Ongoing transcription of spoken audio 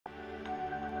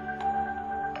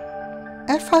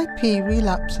FIP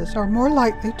relapses are more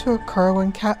likely to occur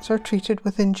when cats are treated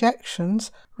with injections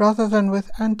rather than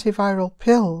with antiviral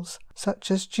pills,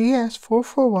 such as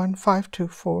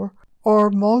GS441524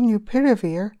 or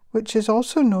molnupiravir, which is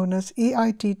also known as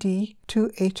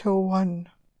EIDD2801.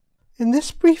 In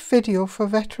this brief video for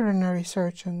veterinary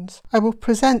surgeons, I will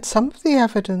present some of the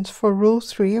evidence for Rule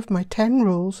 3 of my 10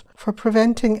 rules for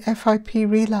preventing FIP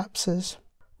relapses.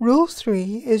 Rule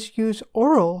 3 is use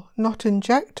oral, not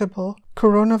injectable,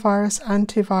 coronavirus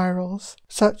antivirals,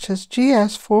 such as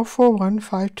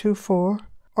GS441524 or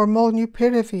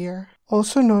molnupiravir,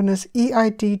 also known as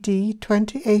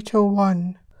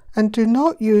EIDD2801, and do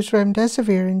not use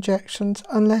remdesivir injections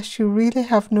unless you really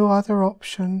have no other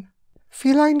option.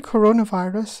 Feline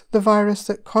coronavirus, the virus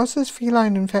that causes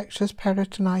feline infectious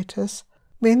peritonitis,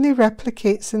 mainly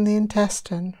replicates in the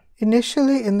intestine.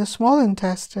 Initially in the small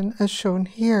intestine, as shown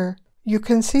here. You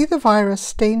can see the virus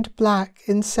stained black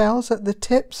in cells at the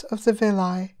tips of the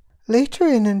villi. Later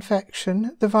in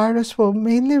infection, the virus will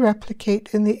mainly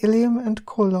replicate in the ileum and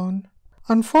colon.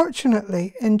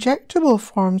 Unfortunately, injectable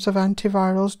forms of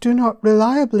antivirals do not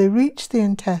reliably reach the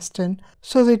intestine,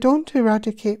 so they don't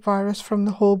eradicate virus from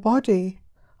the whole body.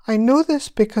 I know this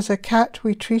because a cat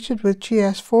we treated with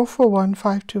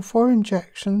GS441524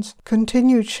 injections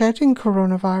continued shedding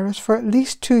coronavirus for at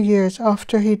least 2 years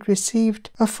after he'd received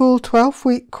a full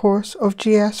 12-week course of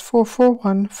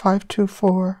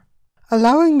GS441524.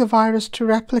 Allowing the virus to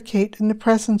replicate in the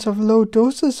presence of low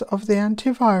doses of the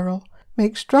antiviral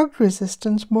makes drug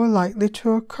resistance more likely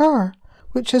to occur,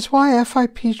 which is why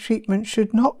FIP treatment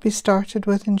should not be started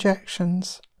with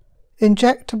injections.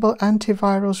 Injectable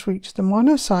antivirals reach the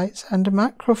monocytes and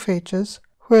macrophages,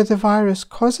 where the virus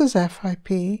causes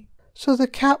FIP, so the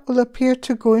cat will appear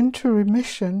to go into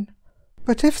remission,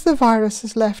 but if the virus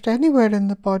is left anywhere in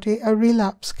the body, a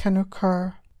relapse can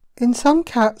occur. In some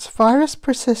cats, virus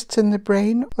persists in the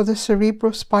brain or the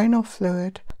cerebrospinal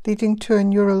fluid, leading to a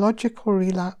neurological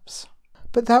relapse,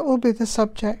 but that will be the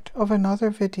subject of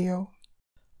another video.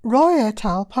 Roy et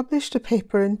al. Published a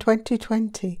paper in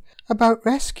 2020 about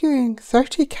rescuing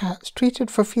 30 cats treated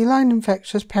for feline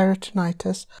infectious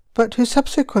peritonitis, but who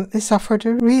subsequently suffered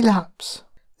a relapse.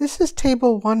 This is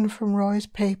Table 1 from Roy's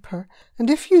paper, and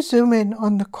if you zoom in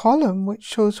on the column which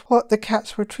shows what the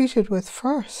cats were treated with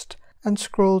first, and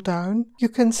scroll down, you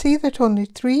can see that only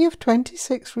 3 of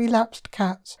 26 relapsed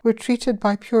cats were treated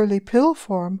by purely pill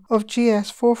form of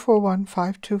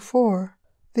GS441524.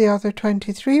 The other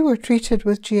 23 were treated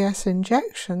with GS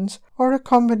injections or a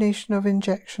combination of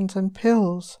injections and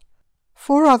pills.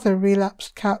 4 other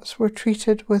relapsed cats were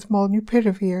treated with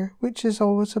molnupiravir, which is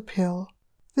always a pill.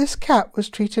 This cat was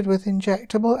treated with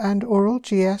injectable and oral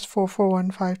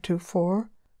GS441524.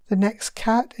 The next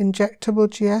cat, injectable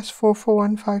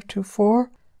GS441524,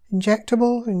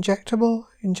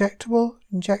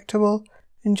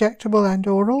 injectable, and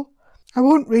oral. I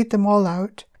won't read them all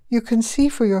out. You can see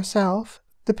for yourself.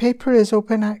 The paper is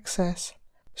open access.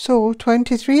 So,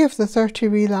 23 of the 30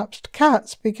 relapsed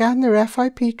cats began their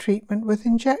FIP treatment with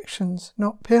injections,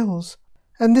 not pills.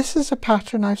 And this is a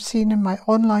pattern I've seen in my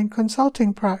online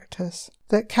consulting practice,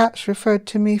 that cats referred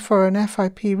to me for an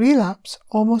FIP relapse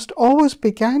almost always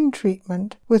began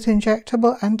treatment with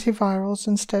injectable antivirals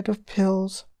instead of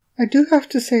pills. I do have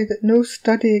to say that no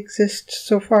study exists,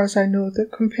 so far as I know,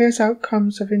 that compares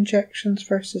outcomes of injections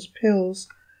versus pills.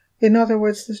 In other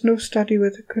words, there's no study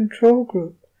with a control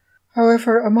group.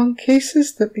 However, among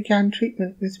cases that began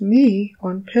treatment with me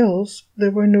on pills,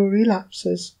 there were no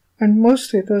relapses, and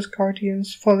mostly those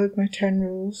guardians followed my 10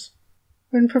 rules.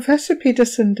 When Professor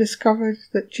Peterson discovered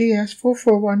that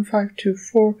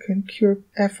GS441524 can cure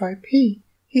FIP,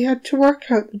 he had to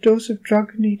work out the dose of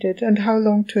drug needed and how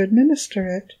long to administer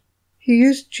it. He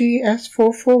used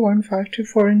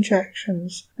GS441524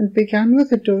 injections and began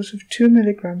with a dose of 2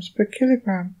 mg per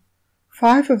kilogram.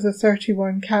 5 of the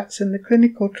 31 cats in the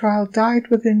clinical trial died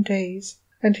within days,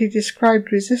 and he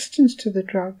described resistance to the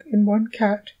drug in one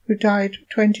cat who died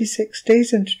 26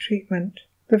 days into treatment.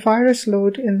 The virus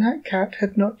load in that cat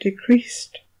had not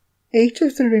decreased. 8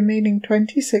 of the remaining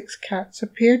 26 cats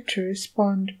appeared to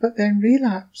respond, but then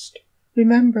relapsed.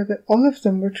 Remember that all of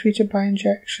them were treated by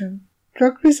injection.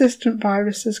 Drug-resistant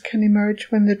viruses can emerge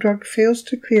when the drug fails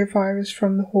to clear virus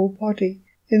from the whole body.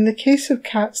 In the case of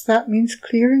cats, that means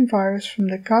clearing virus from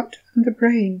the gut and the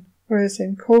brain, whereas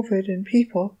in COVID in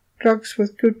people, drugs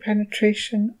with good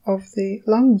penetration of the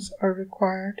lungs are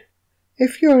required.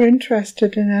 If you are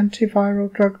interested in antiviral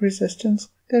drug resistance,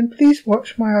 then please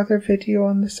watch my other video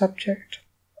on the subject.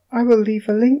 I will leave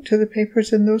a link to the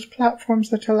papers in those platforms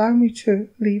that allow me to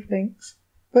leave links,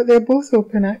 but they're both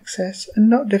open access and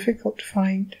not difficult to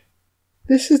find.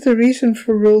 This is the reason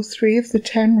for Rule 3 of the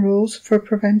 10 rules for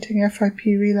preventing FIP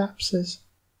relapses.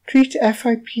 Treat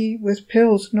FIP with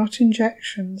pills, not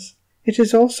injections. It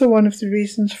is also one of the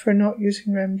reasons for not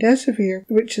using remdesivir,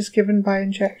 which is given by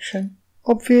injection.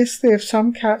 Obviously, if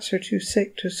some cats are too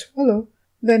sick to swallow,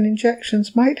 then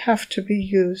injections might have to be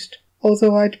used,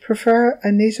 although I'd prefer a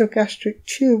nasogastric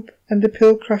tube and the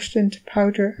pill crushed into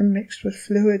powder and mixed with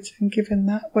fluids and given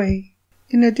that way.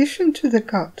 In addition to the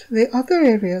gut, the other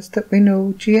areas that we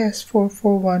know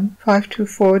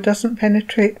GS441524 doesn't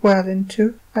penetrate well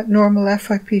into at normal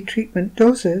FIP treatment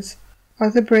doses are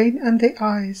the brain and the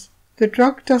eyes. The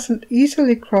drug doesn't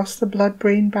easily cross the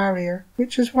blood-brain barrier,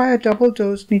 which is why a double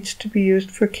dose needs to be used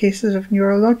for cases of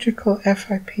neurological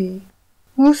FIP.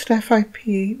 Most FIP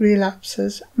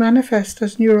relapses manifest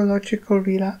as neurological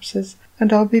relapses,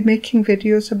 and I'll be making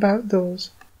videos about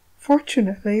those.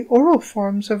 Fortunately, oral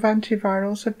forms of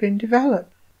antivirals have been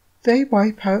developed. They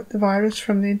wipe out the virus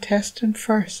from the intestine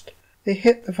first. They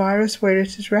hit the virus where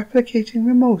it is replicating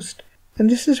the most, and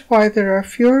this is why there are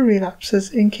fewer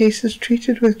relapses in cases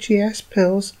treated with GS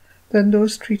pills than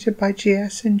those treated by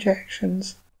GS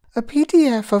injections. A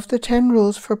PDF of the 10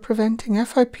 rules for preventing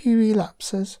FIP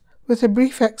relapses, with a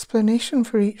brief explanation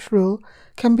for each rule,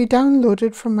 can be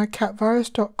downloaded from my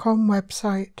catvirus.com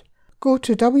website. Go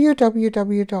to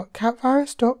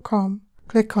www.catvirus.com,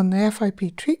 click on the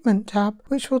FIP treatment tab,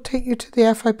 which will take you to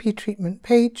the FIP treatment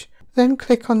page, then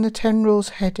click on the 10 rules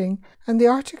heading, and the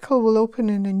article will open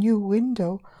in a new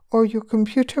window, or your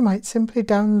computer might simply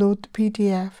download the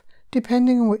PDF,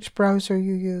 depending on which browser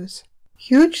you use.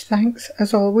 Huge thanks,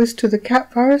 as always, to the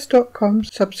catvirus.com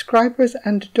subscribers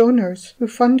and donors who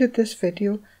funded this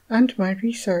video and my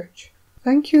research.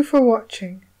 Thank you for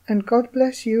watching, and God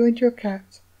bless you and your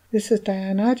cats. This is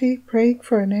Diane Addy, praying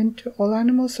for an end to all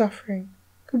animal suffering.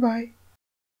 Goodbye.